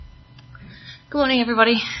Good morning,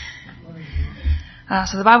 everybody.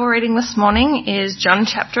 So the Bible reading this morning is John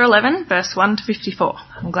chapter 11, verse 1 to 54.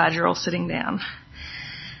 I'm glad you're all sitting down.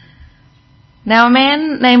 Now a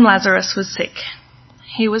man named Lazarus was sick.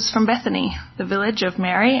 He was from Bethany, the village of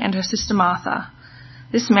Mary and her sister Martha.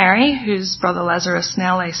 This Mary, whose brother Lazarus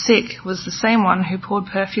now lay sick, was the same one who poured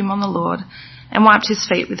perfume on the Lord and wiped his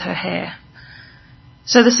feet with her hair.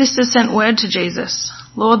 So the sisters sent word to Jesus,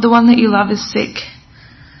 "Lord, the one that you love is sick."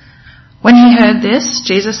 When he heard this,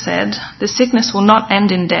 Jesus said, "The sickness will not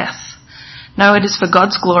end in death. No, it is for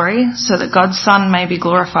God's glory, so that God's Son may be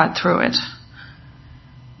glorified through it."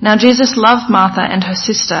 Now Jesus loved Martha and her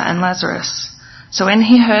sister and Lazarus. So when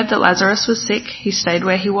he heard that Lazarus was sick, he stayed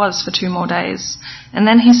where he was for 2 more days. And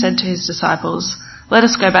then he said to his disciples, "Let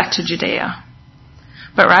us go back to Judea."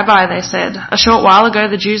 "But Rabbi," they said, "a short while ago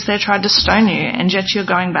the Jews there tried to stone you, and yet you're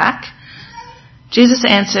going back?" Jesus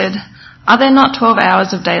answered, "Are there not 12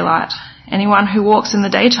 hours of daylight? Anyone who walks in the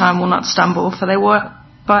daytime will not stumble, for they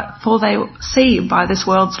see by this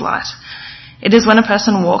world's light. It is when a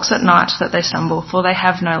person walks at night that they stumble, for they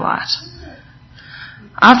have no light."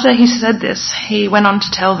 After he said this, he went on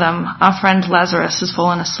to tell them, "Our friend Lazarus has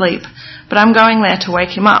fallen asleep, but I'm going there to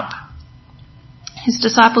wake him up." His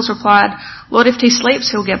disciples replied, "Lord, if he sleeps,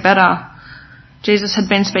 he'll get better." Jesus had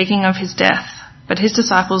been speaking of his death, but his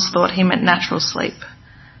disciples thought he meant natural sleep.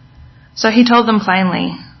 So he told them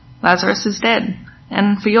plainly, "Lazarus is dead,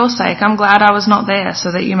 and for your sake I'm glad I was not there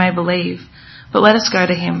so that you may believe. But let us go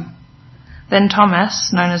to him." Then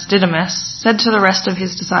Thomas, known as Didymus, said to the rest of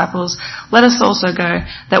his disciples, "Let us also go,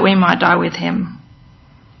 that we might die with him."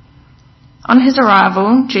 On his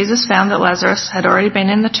arrival, Jesus found that Lazarus had already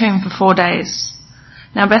been in the tomb for 4 days.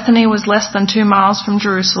 Now Bethany was less than 2 miles from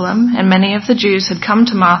Jerusalem, and many of the Jews had come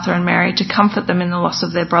to Martha and Mary to comfort them in the loss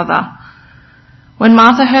of their brother. When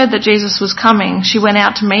Martha heard that Jesus was coming, she went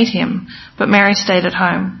out to meet him, but Mary stayed at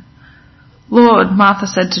home. "Lord," Martha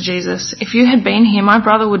said to Jesus, "if you had been here, my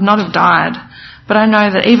brother would not have died. But I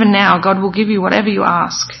know that even now God will give you whatever you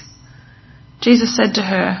ask." Jesus said to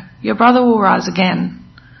her, "Your brother will rise again."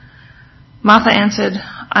 Martha answered,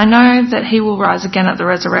 "I know that he will rise again at the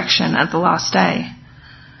resurrection at the last day."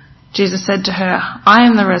 Jesus said to her, "I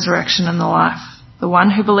am the resurrection and the life. The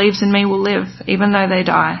one who believes in me will live, even though they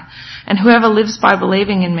die. And whoever lives by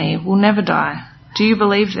believing in me will never die. Do you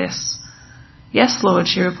believe this?" "Yes, Lord,"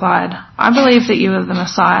 she replied. "I believe that you are the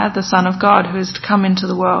Messiah, the Son of God, who is to come into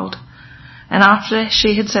the world." And after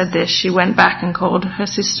she had said this, she went back and called her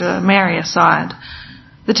sister Mary aside.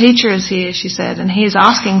 "The teacher is here," she said, "and he is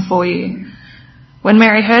asking for you." When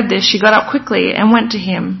Mary heard this, she got up quickly and went to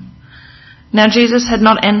him. Now Jesus had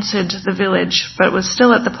not entered the village, but was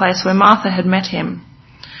still at the place where Martha had met him.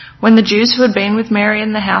 When the Jews who had been with Mary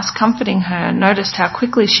in the house comforting her noticed how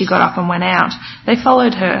quickly she got up and went out, they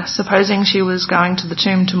followed her, supposing she was going to the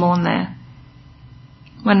tomb to mourn there.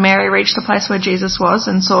 When Mary reached the place where Jesus was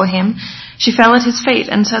and saw him, she fell at his feet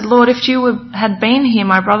and said, "Lord, if you had been here,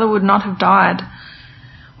 my brother would not have died."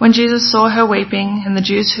 When Jesus saw her weeping, and the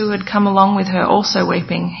Jews who had come along with her also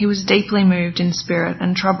weeping, he was deeply moved in spirit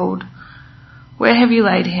and troubled. "Where have you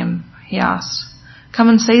laid him?" he asked. "Come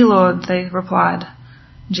and see, Lord," they replied.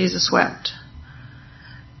 Jesus wept.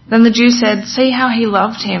 Then the Jews said, "See how he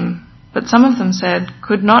loved him." But some of them said,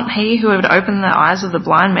 "Could not he who had opened the eyes of the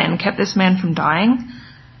blind man kept this man from dying?"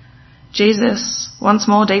 Jesus, once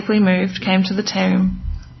more deeply moved, came to the tomb.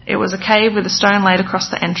 It was a cave with a stone laid across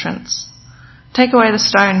the entrance. "Take away the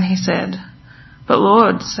stone," he said. "But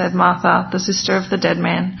Lord," said Martha, the sister of the dead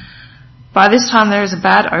man, "by this time there is a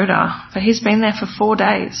bad odor, for he's been there for 4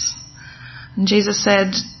 days." And Jesus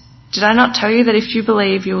said, "Did I not tell you that if you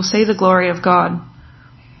believe, you will see the glory of God?"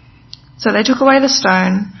 So they took away the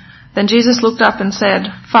stone. Then Jesus looked up and said,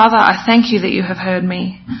 "Father, I thank you that you have heard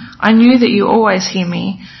me. I knew that you always hear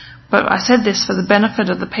me, but I said this for the benefit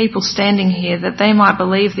of the people standing here, that they might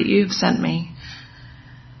believe that you have sent me."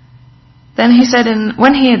 Then he said,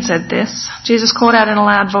 when he had said this, Jesus called out in a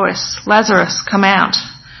loud voice, "Lazarus, come out."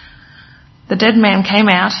 The dead man came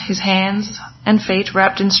out, his hands and feet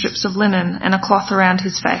wrapped in strips of linen and a cloth around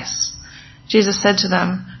his face. Jesus said to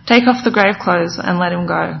them, "Take off the grave clothes and let him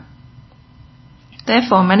go."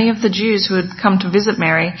 Therefore many of the Jews who had come to visit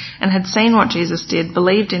Mary and had seen what Jesus did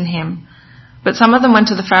believed in him. But some of them went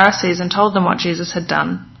to the Pharisees and told them what Jesus had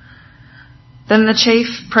done. Then the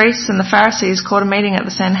chief priests and the Pharisees called a meeting at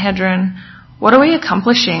the Sanhedrin. "What are we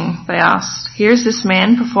accomplishing?" they asked. "Here is this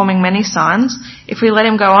man performing many signs. If we let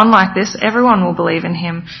him go on like this, everyone will believe in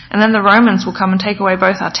him, and then the Romans will come and take away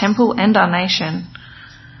both our temple and our nation."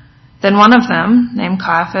 Then one of them, named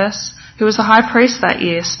Caiaphas, who was the high priest that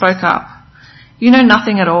year, spoke up. "You know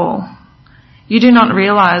nothing at all. You do not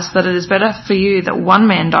realize that it is better for you that one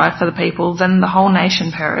man die for the people than the whole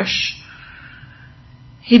nation perish."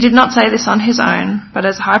 He did not say this on his own, but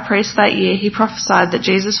as high priest that year he prophesied that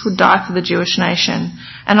Jesus would die for the Jewish nation,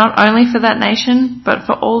 and not only for that nation, but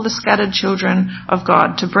for all the scattered children of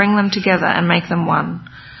God, to bring them together and make them one.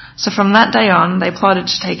 So from that day on, they plotted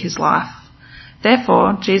to take his life.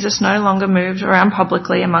 Therefore, Jesus no longer moved around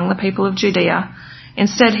publicly among the people of Judea.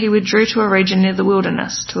 Instead, he withdrew to a region near the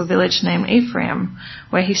wilderness, to a village named Ephraim,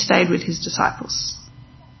 where he stayed with his disciples.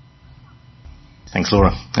 Thanks,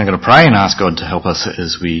 Laura. I'm going to pray and ask God to help us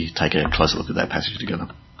as we take a closer look at that passage together.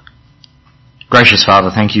 Gracious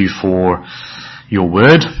Father, thank you for your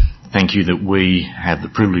word. Thank you that we have the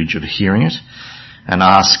privilege of hearing it, and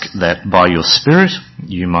ask that by your Spirit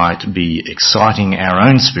you might be exciting our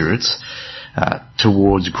own spirits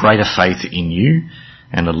towards greater faith in you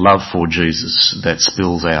and a love for Jesus that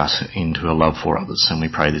spills out into a love for others. And we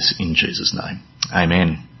pray this in Jesus' name.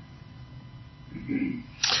 Amen.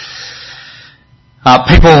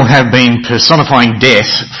 People have been personifying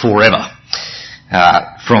death forever.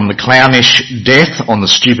 From the clownish death on the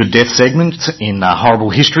Stupid Death segment in Horrible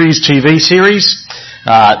Histories TV series,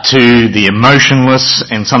 to the emotionless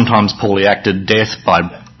and sometimes poorly acted death by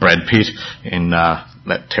Brad Pitt in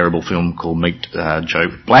that terrible film called Meet Joe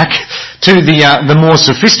Black, to the more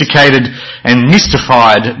sophisticated and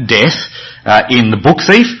mystified death in The Book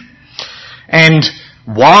Thief. And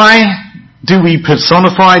why do we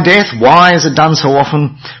personify death? Why is it done so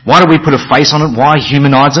often? Why do we put a face on it? Why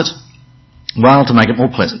humanise it? Well, to make it more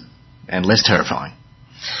pleasant and less terrifying.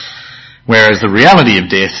 Whereas the reality of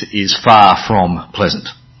death is far from pleasant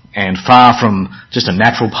and far from just a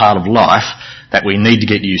natural part of life that we need to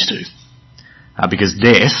get used to. Because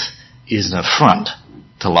death is an affront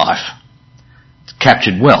to life. It's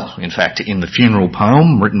captured well, in fact, in the funeral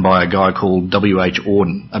poem written by a guy called W.H.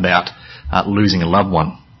 Auden about losing a loved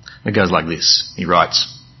one. It goes like this. He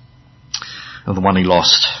writes, "Of the one he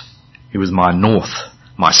lost, he was my north,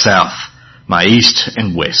 my south, my east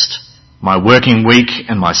and west, my working week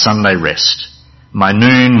and my Sunday rest, my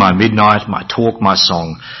noon, my midnight, my talk, my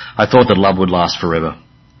song. I thought that love would last forever.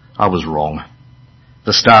 I was wrong.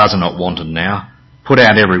 The stars are not wanted now. Put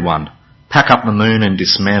out everyone. Pack up the moon and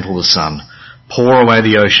dismantle the sun. Pour away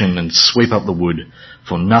the ocean and sweep up the wood,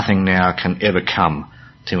 for nothing now can ever come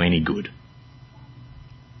to any good."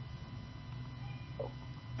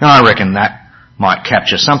 Now, I reckon that might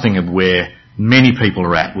capture something of where many people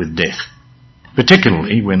are at with death,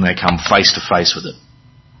 particularly when they come face to face with it.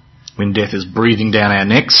 When death is breathing down our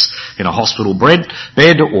necks in a hospital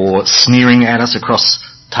bed or sneering at us across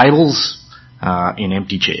tables in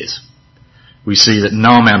empty chairs. We see that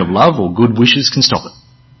no amount of love or good wishes can stop it.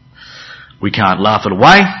 We can't laugh it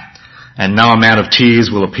away, and no amount of tears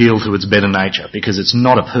will appeal to its better nature, because it's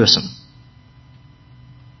not a person.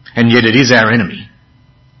 And yet it is our enemy.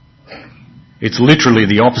 It's literally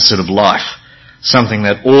the opposite of life, something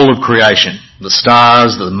that all of creation, the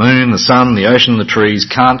stars, the moon, the sun, the ocean, the trees,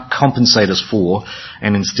 can't compensate us for,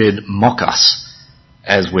 and instead mock us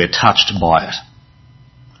as we're touched by it.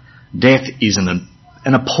 Death is an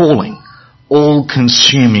appalling,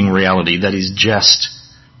 all-consuming reality that is just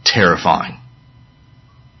terrifying.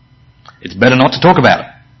 It's better not to talk about it,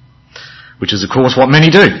 which is of course what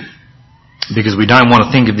many do, because we don't want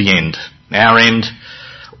to think of the end, our end,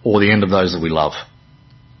 or the end of those that we love.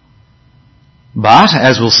 But,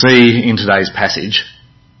 as we'll see in today's passage,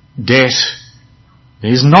 death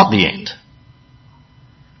is not the end.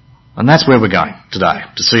 And that's where we're going today,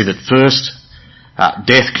 to see that first,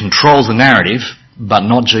 death controls the narrative, but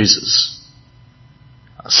not Jesus.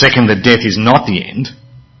 Second, that death is not the end,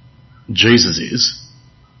 Jesus is.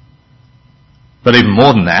 But even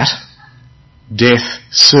more than that, death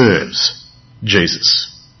serves Jesus,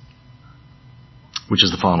 which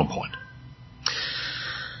is the final point.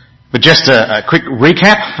 But just a quick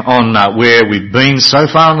recap on where we've been so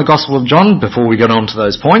far in the Gospel of John before we get on to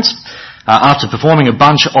those points. After performing a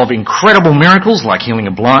bunch of incredible miracles like healing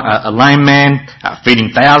a lame man,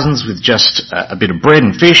 feeding thousands with just a bit of bread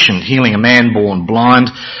and fish, and healing a man born blind,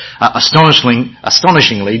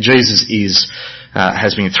 astonishingly, Jesus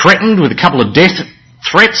has been threatened with a couple of death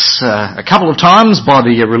threats a couple of times by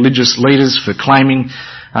the religious leaders for claiming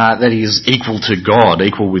that he is equal to God,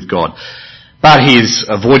 equal with God. But he has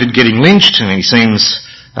avoided getting lynched, and he seems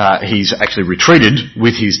he's actually retreated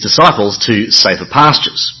with his disciples to safer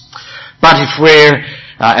pastures. But if we're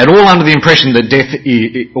at all under the impression that death,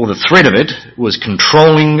 or the threat of it, was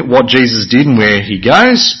controlling what Jesus did and where he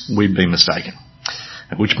goes, we've been mistaken.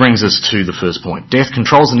 Which brings us to the first point. Death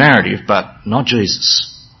controls the narrative, but not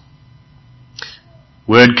Jesus.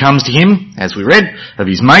 Word comes to him, as we read, of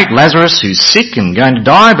his mate Lazarus, who's sick and going to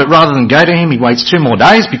die, but rather than go to him, he waits 2 more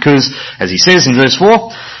days because, as he says in verse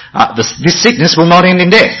 4, this sickness will not end in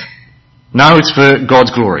death. No, it's for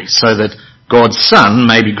God's glory, so that God's Son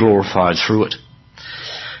may be glorified through it.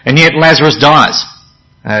 And yet Lazarus dies,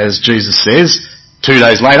 as Jesus says, 2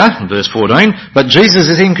 days later, in verse 14, but Jesus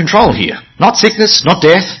is in control here. Not sickness, not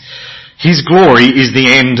death. His glory is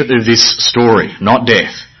the end of this story, not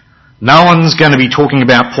death. No one's going to be talking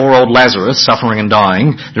about poor old Lazarus suffering and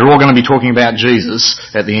dying. They're all going to be talking about Jesus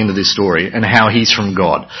at the end of this story and how he's from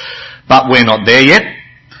God. But we're not there yet.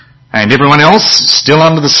 And everyone else, still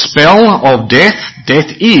under the spell of death, death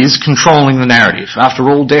is controlling the narrative. After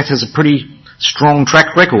all, death has a pretty strong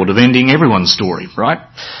track record of ending everyone's story, right?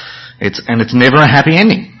 It's never a happy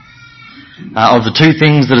ending. Of the 2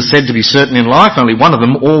 things that are said to be certain in life, only one of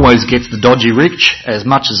them always gets the dodgy rich as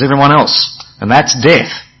much as everyone else. And that's death.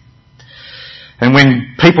 And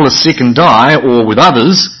when people are sick and die, or with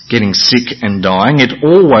others getting sick and dying, it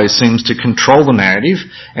always seems to control the narrative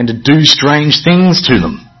and to do strange things to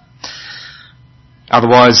them.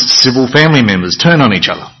 Otherwise, civil family members turn on each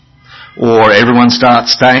other. Or everyone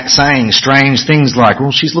starts saying strange things like,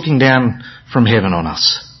 well, she's looking down from heaven on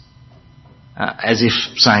us. As if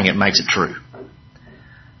saying it makes it true.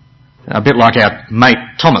 A bit like our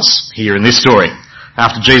mate Thomas here in this story.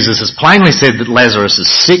 After Jesus has plainly said that Lazarus is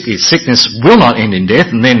sick, his sickness will not end in death,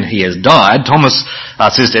 and then he has died, Thomas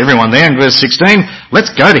says to everyone there in verse 16, let's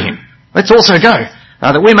go to him. Let's also go,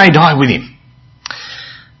 that we may die with him.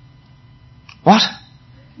 What?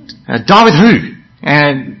 Die with who?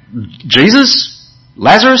 Jesus?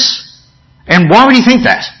 Lazarus? And why would he think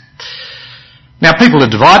that? Now people are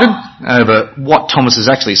divided over what Thomas is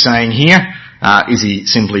actually saying here. Is he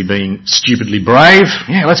simply being stupidly brave?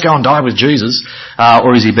 Yeah, let's go and die with Jesus.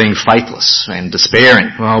 Or is he being faithless and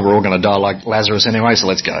despairing? Well, we're all going to die like Lazarus anyway, so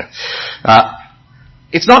let's go.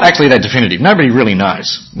 It's not actually that definitive. Nobody really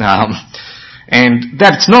knows. And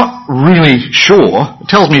that it's not really sure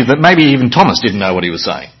tells me that maybe even Thomas didn't know what he was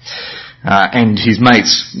saying. And his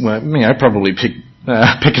mates, probably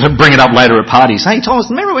bring it up later at parties. Hey, Thomas,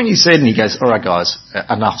 remember when you said? And he goes, all right, guys,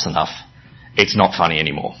 enough's enough. It's not funny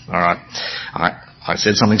anymore. All right. I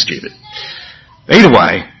said something stupid. Either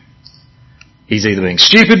way, he's either being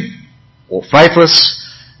stupid or faithless.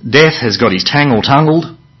 Death has got his tang all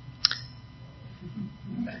tangled.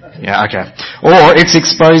 Yeah, okay. Or it's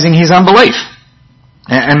exposing his unbelief.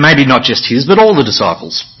 And maybe not just his, but all the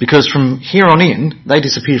disciples. Because from here on in, they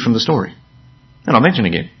disappear from the story. And I'll mention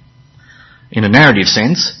again. In a narrative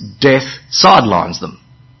sense, death sidelines them.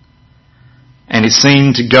 And is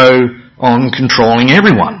seen to go on controlling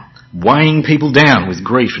everyone, weighing people down with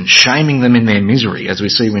grief and shaming them in their misery, as we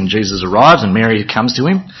see when Jesus arrives and Mary comes to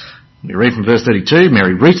him. We read from verse 32,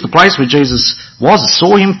 Mary reached the place where Jesus was,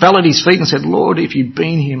 saw him, fell at his feet and said, Lord, if you'd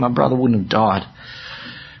been here, my brother wouldn't have died.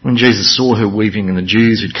 When Jesus saw her weeping and the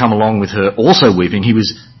Jews who'd come along with her also weeping, he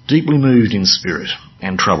was deeply moved in spirit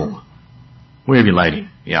and troubled. Where have you laid him?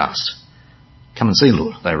 He asked. Come and see,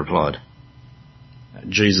 Lord, they replied.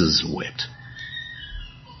 Jesus wept.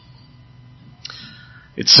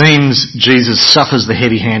 It seems Jesus suffers the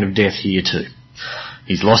heavy hand of death here too.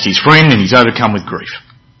 He's lost his friend and he's overcome with grief.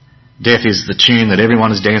 Death is the tune that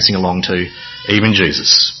everyone is dancing along to, even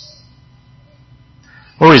Jesus.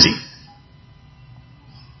 Or is he?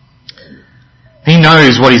 He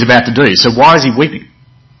knows what he's about to do, so why is he weeping?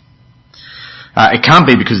 It can't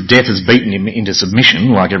be because death has beaten him into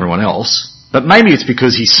submission like everyone else, but maybe it's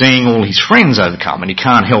because he's seeing all his friends overcome and he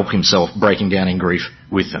can't help himself breaking down in grief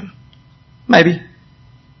with them. Maybe.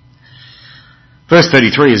 Verse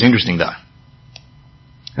 33 is interesting though.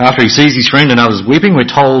 After he sees his friend and others weeping, we're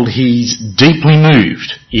told he's deeply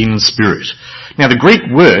moved in spirit. Now the Greek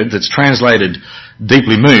word that's translated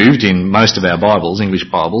deeply moved in most of our Bibles, English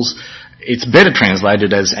Bibles, it's better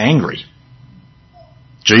translated as angry.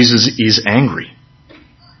 Jesus is angry.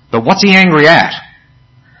 But what's he angry at?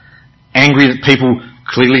 Angry that people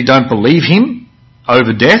clearly don't believe him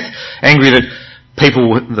over death? Angry that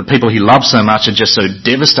the people he loves so much are just so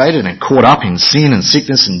devastated and caught up in sin and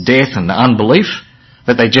sickness and death and unbelief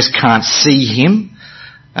that they just can't see him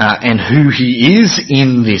and who he is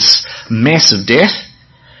in this mess of death?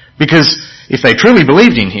 Because if they truly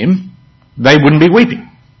believed in him, they wouldn't be weeping.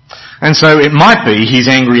 And so it might be he's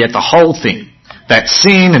angry at the whole thing, that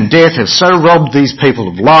sin and death have so robbed these people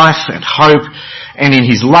of life and hope, and in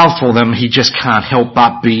his love for them, he just can't help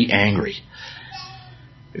but be angry.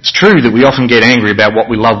 It's true that we often get angry about what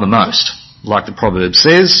we love the most. Like the proverb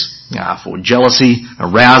says, for jealousy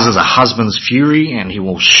arouses a husband's fury, and he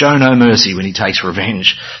will show no mercy when he takes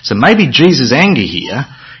revenge. So maybe Jesus' anger here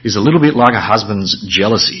is a little bit like a husband's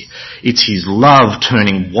jealousy. It's his love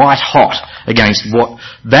turning white hot against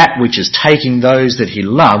that which is taking those that he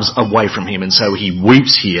loves away from him. And so he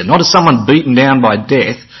weeps here, not as someone beaten down by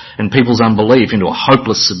death and people's unbelief into a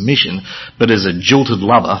hopeless submission, but as a jilted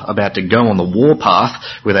lover about to go on the warpath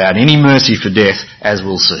without any mercy for death, as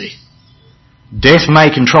we'll see. Death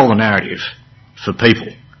may control the narrative for people,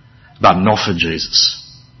 but not for Jesus.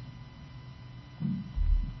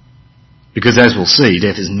 Because as we'll see,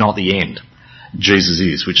 death is not the end. Jesus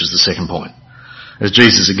is, which is the second point. As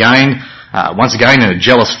Jesus once again in a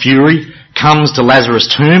jealous fury, comes to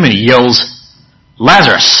Lazarus' tomb and he yells,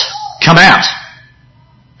 "Lazarus, come out!"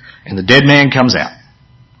 And the dead man comes out.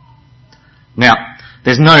 Now,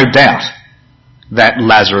 there's no doubt that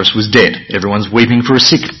Lazarus was dead. Everyone's weeping for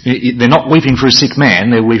they're not weeping for a sick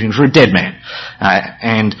man, they're weeping for a dead man.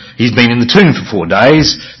 And he's been in the tomb for 4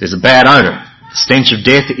 days. There's a bad odour. The stench of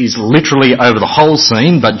death is literally over the whole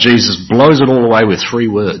scene, but Jesus blows it all away with 3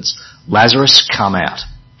 words. Lazarus, come out.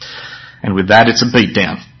 And with that, it's a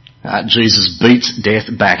beatdown. Jesus beats death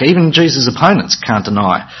back. Even Jesus' opponents can't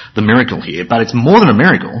deny the miracle here, but it's more than a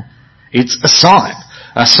miracle. It's a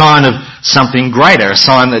sign of something greater, a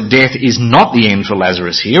sign that death is not the end for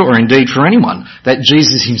Lazarus here, or indeed for anyone, that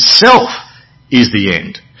Jesus himself is the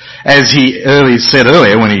end. As he said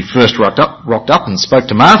earlier when he first rocked up and spoke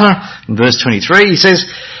to Martha, in verse 23, he says,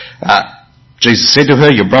 Jesus said to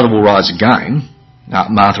her, "Your brother will rise again."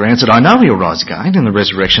 Martha answered, "I know he'll rise again in the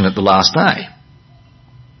resurrection at the last day."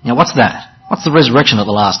 Now what's that? What's the resurrection at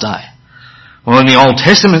the last day? Well, in the Old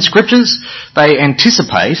Testament scriptures, they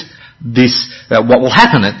anticipate what will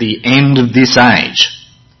happen at the end of this age.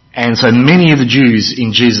 And so many of the Jews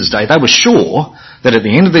in Jesus' day, they were sure that at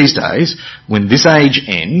the end of these days, when this age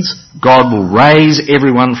ends, God will raise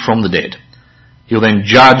everyone from the dead. He'll then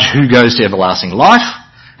judge who goes to everlasting life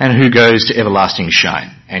and who goes to everlasting shame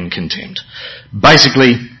and contempt.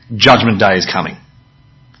 Basically, Judgment Day is coming.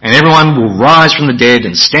 And everyone will rise from the dead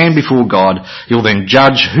and stand before God. He'll then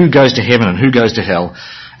judge who goes to heaven and who goes to hell.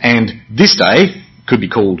 And this day could be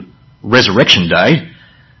called Resurrection Day.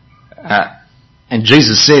 And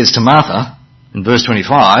Jesus says to Martha in verse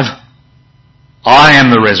 25, "I am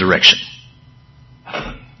the resurrection."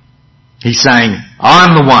 He's saying,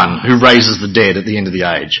 I'm the one who raises the dead at the end of the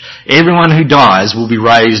age. Everyone who dies will be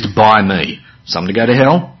raised by me. Some to go to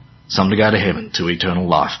hell, some to go to heaven, to eternal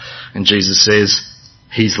life. And Jesus says,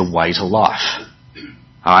 he's the way to life.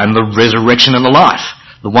 I am the resurrection and the life.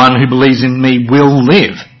 The one who believes in me will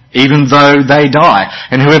live, even though they die.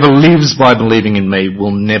 And whoever lives by believing in me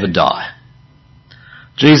will never die.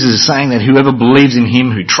 Jesus is saying that whoever believes in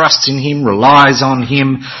him, who trusts in him, relies on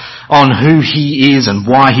him, on who he is and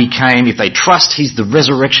why he came, if they trust he's the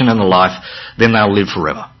resurrection and the life, then they'll live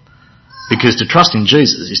forever. Because to trust in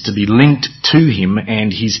Jesus is to be linked to him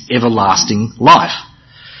and his everlasting life.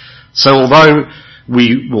 So although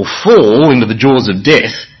we will fall into the jaws of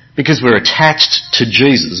death because we're attached to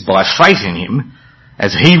Jesus by faith in him,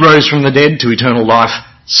 as he rose from the dead to eternal life,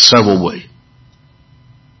 so will we.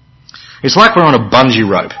 It's like we're on a bungee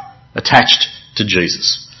rope attached to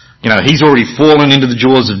Jesus. You know, he's already fallen into the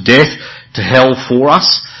jaws of death to hell for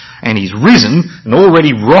us, and he's risen and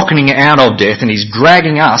already rocketing out of death, and he's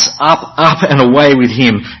dragging us up and away with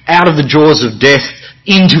him out of the jaws of death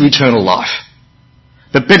into eternal life.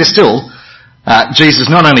 But better still, Jesus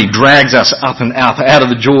not only drags us up and up out of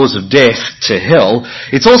the jaws of death to hell,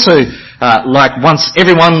 it's also like once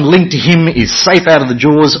everyone linked to him is safe out of the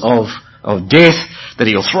jaws of death, that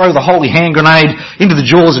he'll throw the holy hand grenade into the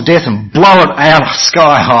jaws of death and blow it out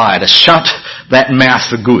sky high to shut that mouth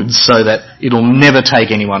for good so that it'll never take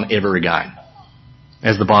anyone ever again.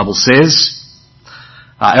 As the Bible says,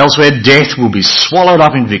 elsewhere, death will be swallowed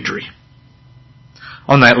up in victory.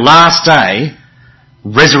 On that last day,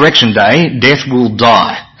 Resurrection Day, death will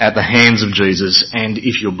die at the hands of Jesus, and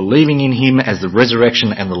if you're believing in him as the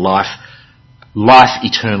resurrection and the life, life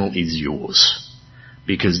eternal is yours.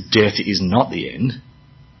 Because death is not the end,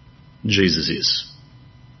 Jesus is.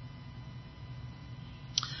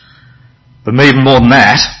 But even more than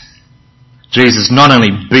that, Jesus not only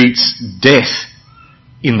beats death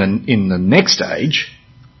in the next age,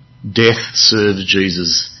 death serves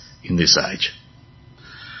Jesus in this age.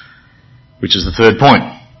 Which is the third point,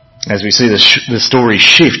 as we see the story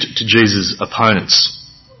shift to Jesus' opponents.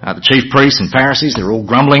 The chief priests and Pharisees, they're all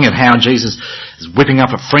grumbling at how Jesus is whipping up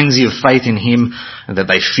a frenzy of faith in him, and that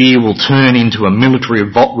they fear will turn into a military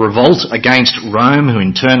revolt against Rome, who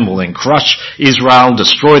in turn will then crush Israel,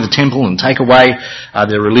 destroy the temple, and take away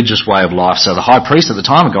their religious way of life. So the high priest at the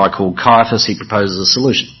time, a guy called Caiaphas, he proposes a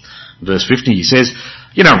solution. Verse 50, he says,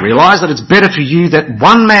 "You don't realise that it's better for you that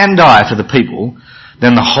one man die for the people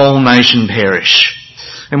than the whole nation perish.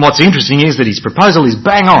 And what's interesting is that his proposal is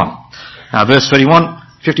bang on. Verse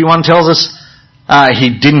 51 tells us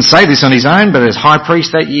he didn't say this on his own, but as high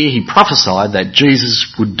priest that year he prophesied that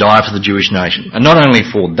Jesus would die for the Jewish nation. And not only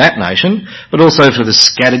for that nation, but also for the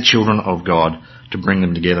scattered children of God, to bring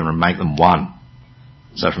them together and make them one.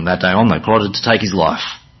 So from that day on they plotted to take his life.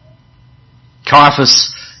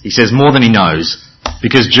 Caiaphas, he says more than he knows,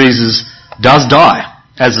 because Jesus does die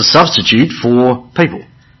as a substitute for people.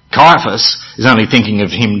 Caiaphas is only thinking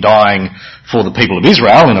of him dying for the people of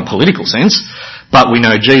Israel in a political sense, but we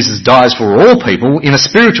know Jesus dies for all people in a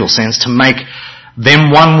spiritual sense to make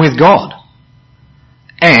them one with God.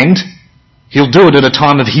 And he'll do it at a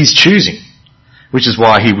time of his choosing, which is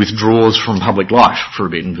why he withdraws from public life for a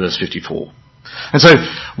bit in verse 54. And so,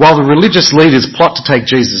 while the religious leaders plot to take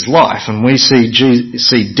Jesus' life, and we see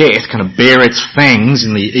death kind of bear its fangs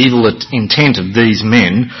in the evil intent of these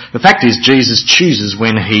men, the fact is Jesus chooses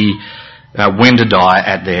when to die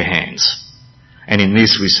at their hands. And in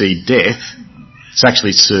this we see death, it's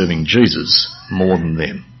actually serving Jesus more than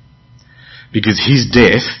them. Because his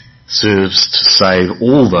death serves to save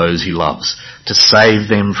all those he loves, to save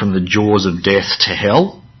them from the jaws of death to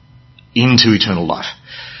hell into eternal life.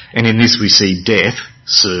 And in this we see death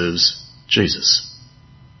serves Jesus.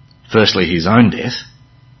 Firstly, his own death,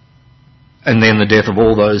 and then the death of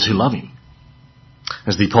all those who love him.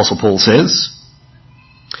 As the Apostle Paul says,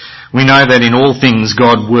 we know that in all things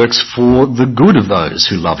God works for the good of those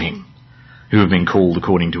who love him, who have been called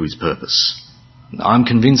according to his purpose. I'm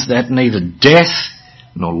convinced that neither death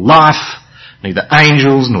nor life, neither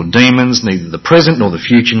angels nor demons, neither the present nor the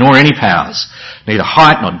future, nor any powers, neither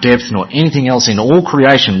height nor depth nor anything else in all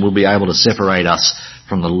creation will be able to separate us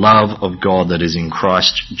from the love of God that is in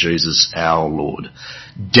Christ Jesus our Lord.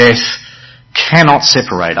 Death cannot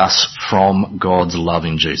separate us from God's love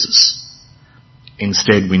in Jesus.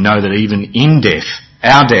 Instead, we know that even in death,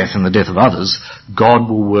 our death and the death of others, God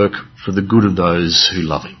will work for the good of those who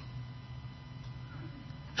love him.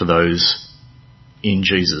 For those in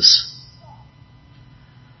Jesus.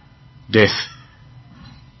 Death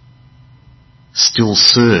still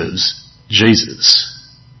serves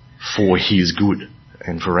Jesus for his good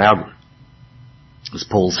and for our good. As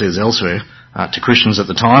Paul says elsewhere, to Christians at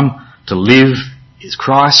the time, to live is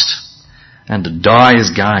Christ and to die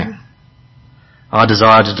is gain. I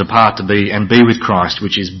desire to depart to be with Christ,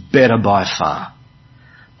 which is better by far.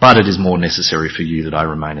 But it is more necessary for you that I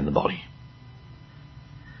remain in the body.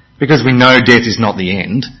 Because we know death is not the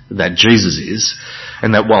end, that Jesus is,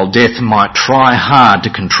 and that while death might try hard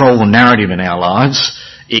to control the narrative in our lives,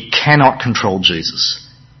 it cannot control Jesus.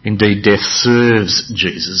 Indeed, death serves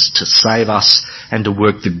Jesus to save us and to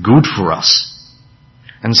work the good for us.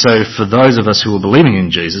 And so for those of us who are believing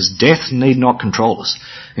in Jesus, death need not control us.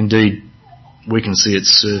 Indeed, we can see it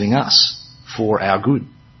serving us for our good.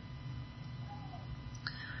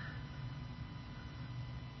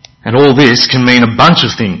 And all this can mean a bunch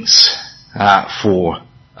of things for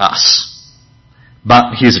us.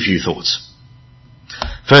 But here's a few thoughts.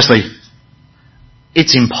 Firstly,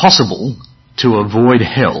 it's impossible to avoid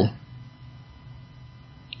hell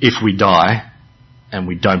if we die and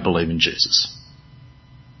we don't believe in Jesus.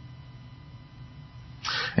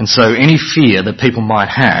 And so any fear that people might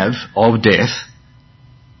have of death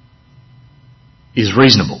is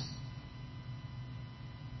reasonable.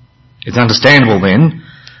 It's understandable then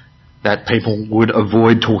that people would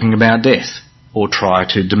avoid talking about death or try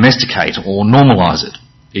to domesticate or normalise it,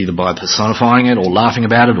 either by personifying it or laughing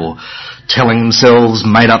about it or telling themselves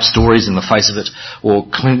made-up stories in the face of it or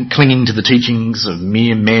clinging to the teachings of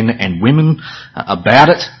mere men and women about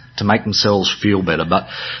it to make themselves feel better. But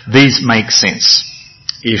these make sense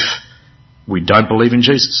if we don't believe in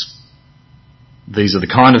Jesus. These are the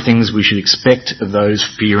kind of things we should expect of those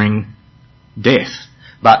fearing death.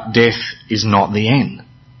 But death is not the end.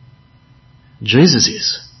 Jesus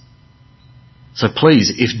is. So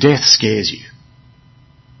please, if death scares you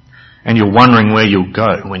and you're wondering where you'll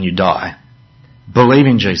go when you die, believe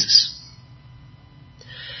in Jesus.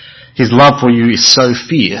 His love for you is so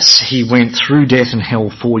fierce, he went through death and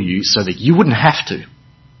hell for you so that you wouldn't have to.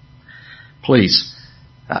 Please,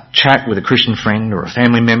 chat with a Christian friend or a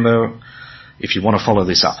family member if you want to follow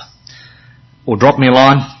this up. Or drop me a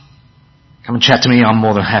line. Come and chat to me. I'm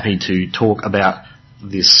more than happy to talk about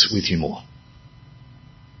this with you more.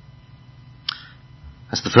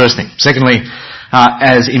 That's the first thing. Secondly,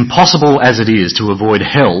 as impossible as it is to avoid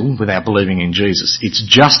hell without believing in Jesus, it's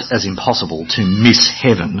just as impossible to miss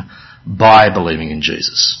heaven by believing in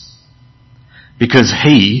Jesus. Because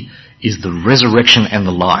he is the resurrection and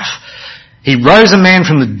the life. He rose a man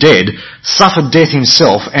from the dead, suffered death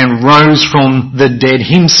himself, and rose from the dead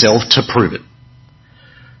himself to prove it.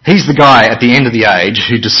 He's the guy at the end of the age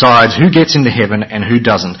who decides who gets into heaven and who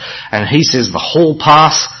doesn't. And he says the whole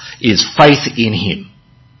path is faith in him.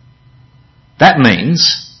 That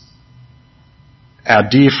means our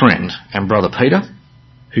dear friend and brother Peter,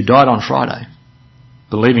 who died on Friday,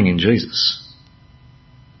 believing in Jesus,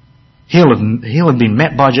 he'll have been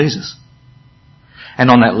met by Jesus. And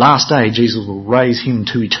on that last day, Jesus will raise him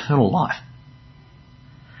to eternal life.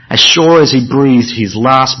 As sure as he breathed his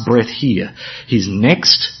last breath here, his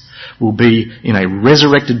next will be in a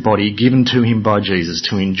resurrected body given to him by Jesus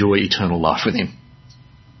to enjoy eternal life with him.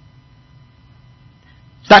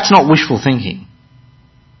 That's not wishful thinking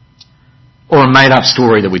or a made-up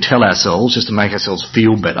story that we tell ourselves just to make ourselves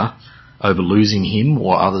feel better over losing him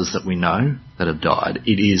or others that we know that have died.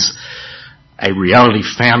 It is a reality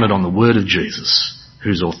founded on the word of Jesus,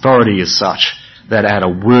 whose authority is such that at a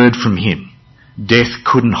word from him, death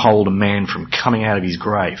couldn't hold a man from coming out of his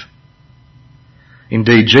grave.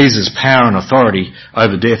 Indeed, Jesus' power and authority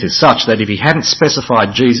over death is such that if he hadn't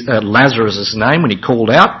specified Lazarus' name when he called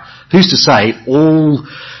out, who's to say all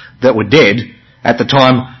that were dead at the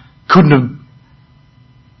time couldn't have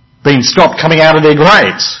been stopped coming out of their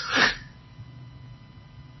graves?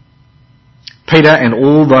 Peter and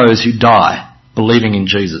all those who die believing in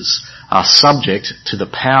Jesus are subject to the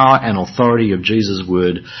power and authority of Jesus'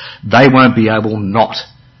 word. They won't be able not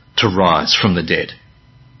to rise from the dead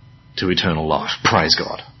to eternal life. Praise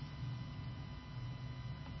God.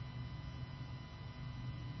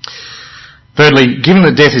 Thirdly, given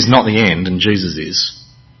that death is not the end and Jesus is,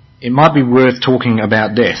 it might be worth talking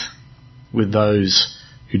about death with those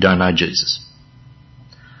who don't know Jesus.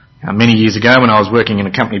 Now, many years ago when I was working in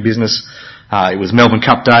a company business, it was Melbourne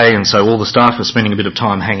Cup Day, and so all the staff were spending a bit of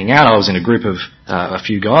time hanging out. I was in a group of a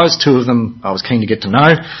few guys. Two of them I was keen to get to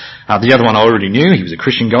know. The other one I already knew. He was a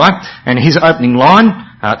Christian guy. And his opening line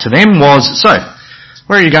to them was, "So,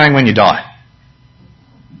 where are you going when you die?"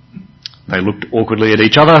 They looked awkwardly at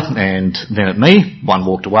each other and then at me. One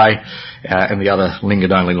walked away and the other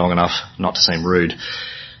lingered only long enough not to seem rude.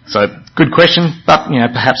 So, good question, but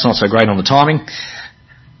perhaps not so great on the timing.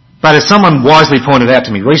 But as someone wisely pointed out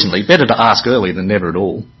to me recently, better to ask early than never at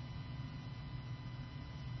all.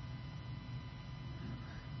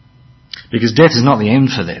 Because death is not the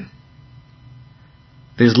end for them.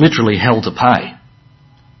 There's literally hell to pay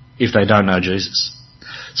if they don't know Jesus.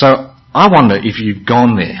 So I wonder if you've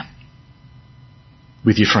gone there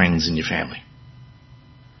with your friends and your family.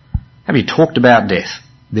 Have you talked about death,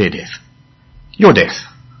 their death, your death?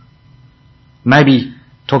 Maybe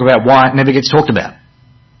talk about why it never gets talked about.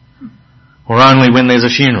 Or only when there's a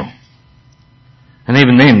funeral. And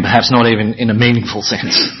even then, perhaps not even in a meaningful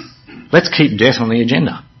sense. Let's keep death on the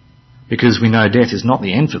agenda. Because we know death is not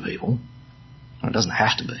the end for people. It doesn't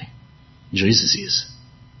have to be. Jesus is.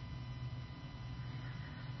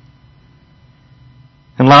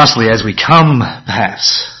 And lastly, as we come,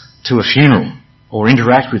 perhaps, to a funeral or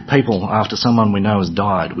interact with people after someone we know has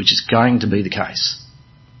died, which is going to be the case,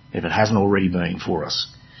 if it hasn't already been for us,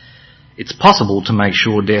 it's possible to make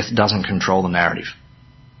sure death doesn't control the narrative.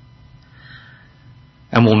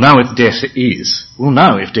 And we'll know if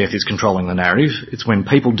death is controlling the narrative. It's when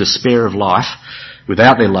people despair of life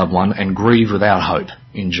without their loved one and grieve without hope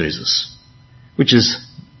in Jesus. Which is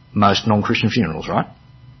most non-Christian funerals, right?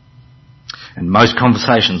 And most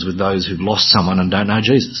conversations with those who've lost someone and don't know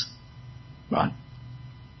Jesus. Right?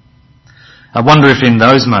 I wonder if in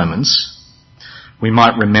those moments we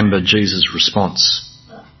might remember Jesus' response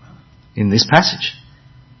in this passage.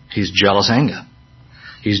 His jealous anger.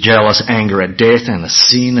 His jealous anger at death and the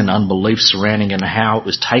sin and unbelief surrounding and how it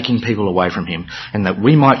was taking people away from him, and that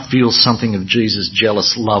we might feel something of Jesus'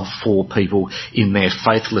 jealous love for people in their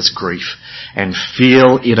faithless grief and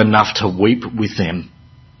feel it enough to weep with them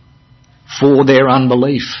for their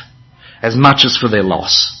unbelief as much as for their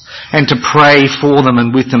loss, and to pray for them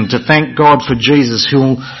and with them, to thank God for Jesus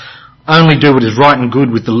who'll only do what is right and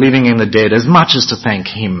good with the living and the dead as much as to thank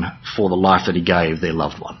him for the life that he gave their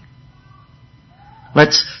loved one.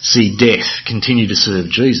 Let's see death continue to serve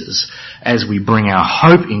Jesus as we bring our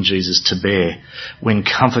hope in Jesus to bear when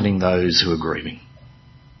comforting those who are grieving.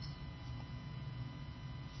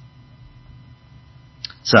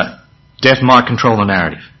 So, death might control the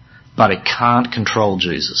narrative, but it can't control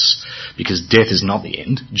Jesus, because death is not the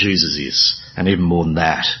end, Jesus is. And even more than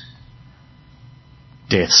that,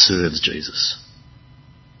 death serves Jesus.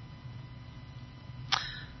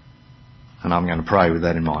 And I'm going to pray with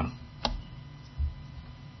that in mind.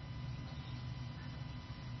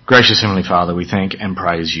 Gracious Heavenly Father, we thank and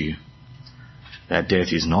praise you that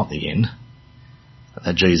death is not the end,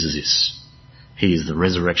 that Jesus is. He is the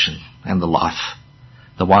resurrection and the life,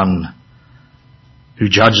 the one who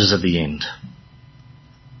judges at the end,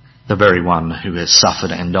 the very one who has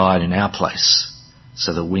suffered and died in our place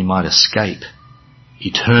so that we might escape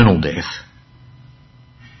eternal death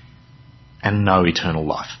and know eternal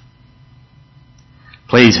life.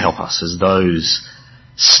 Please help us as those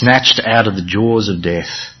snatched out of the jaws of death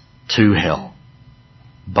to hell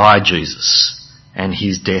by Jesus and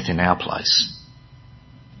his death in our place,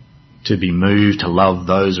 to be moved to love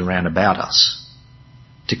those around about us,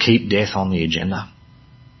 to keep death on the agenda,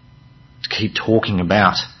 to keep talking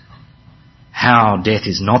about how death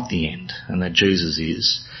is not the end and that Jesus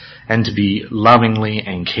is, and to be lovingly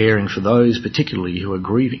and caring for those particularly who are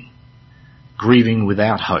grieving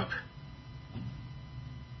without hope,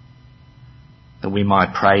 that we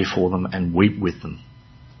might pray for them and weep with them,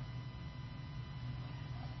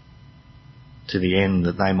 to the end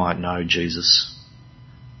that they might know Jesus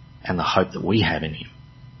and the hope that we have in him,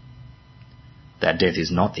 that death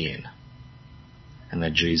is not the end and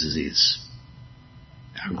that Jesus is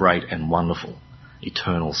our great and wonderful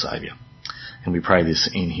eternal Saviour. And we pray this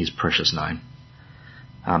in his precious name.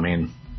 Amen.